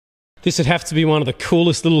This would have to be one of the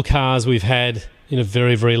coolest little cars we've had in a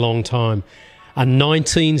very, very long time. A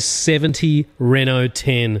 1970 Renault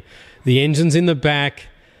 10. The engine's in the back.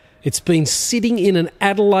 It's been sitting in an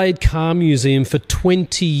Adelaide car museum for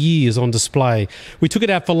 20 years on display. We took it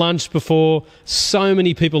out for lunch before. So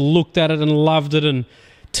many people looked at it and loved it and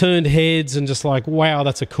turned heads and just like, wow,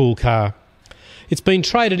 that's a cool car. It's been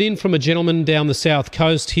traded in from a gentleman down the south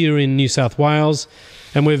coast here in New South Wales,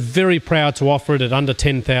 and we're very proud to offer it at under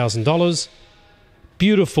 $10,000.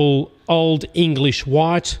 Beautiful old English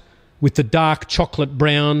white with the dark chocolate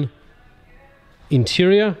brown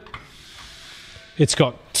interior. It's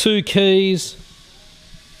got 2 keys.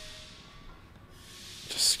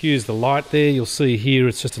 Just skews the light there. You'll see here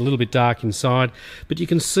it's just a little bit dark inside, but you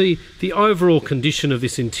can see the overall condition of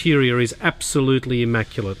this interior is absolutely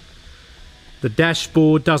immaculate. The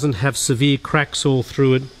dashboard doesn't have severe cracks all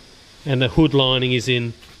through it, and the hood lining is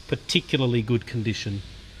in particularly good condition.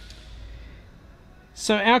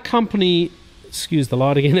 So our company, excuse the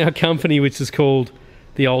light again, our company, which is called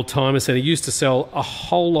the Oldtimer Centre, used to sell a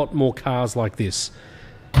whole lot more cars like this.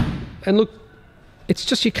 And look, it's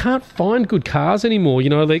just you can't find good cars anymore.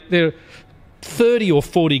 You know, they're 30 or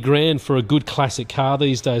 40 grand for a good classic car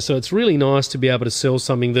these days. So it's really nice to be able to sell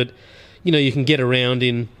something that, you know, you can get around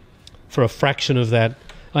in for a fraction of that.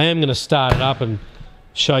 I am going to start it up and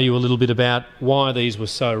show you a little bit about why these were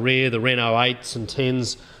so rare. The Renault 8s and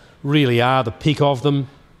 10s really are the pick of them.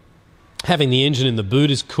 Having the engine in the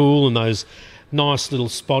boot is cool, and those nice little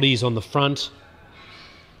spotties on the front.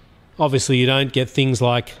 Obviously you don't get things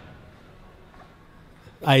like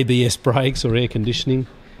ABS brakes or air conditioning,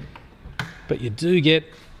 but you do get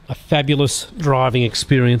a fabulous driving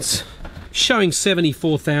experience. Showing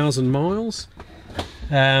 74,000 miles.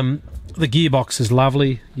 The gearbox is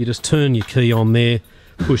lovely. You just turn your key on there,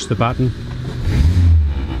 push the button.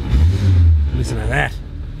 Listen to that.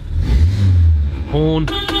 Horn.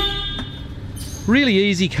 Really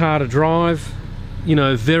easy car to drive. You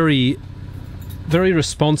know, very, very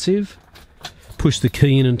responsive. Push the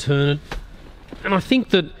key in and turn it. And I think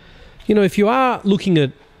that, you know, if you are looking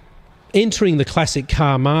at entering the classic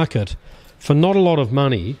car market for not a lot of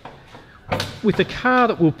money, with a car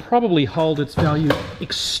that will probably hold its value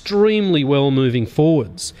extremely well moving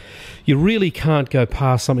forwards, you really can't go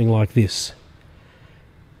past something like this.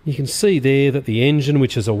 You can see there that the engine,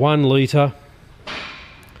 which is a 1 litre,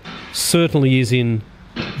 certainly is in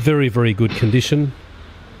very, very good condition.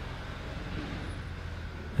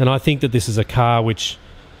 And I think that this is a car which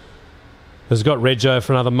has got rego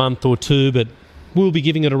for another month or 2, but we'll be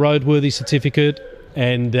giving it a roadworthy certificate,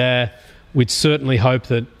 and we'd certainly hope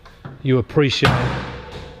that you appreciate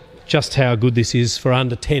just how good this is for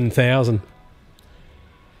under 10,000.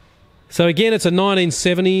 So again, it's a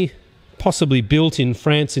 1970, possibly built in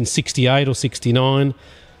France in 68 or 69.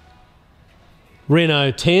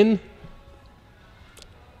 Renault 10.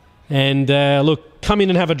 And look, come in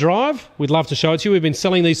and have a drive. We'd love to show it to you. We've been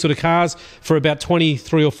selling these sort of cars for about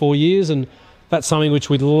 23 or 4 years, and that's something which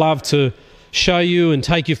we'd love to show you and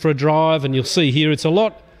take you for a drive. And you'll see here it's a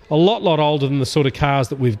lot older than the sort of cars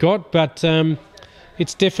that we've got, but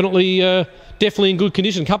it's definitely in good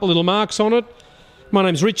condition. A couple of little marks on it. My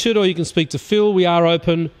name's Richard, or you can speak to Phil. We are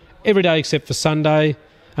open every day except for Sunday,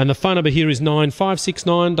 and the phone number here is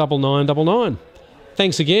 9569 9999.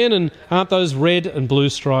 Thanks again, and aren't those red and blue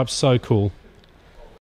stripes so cool?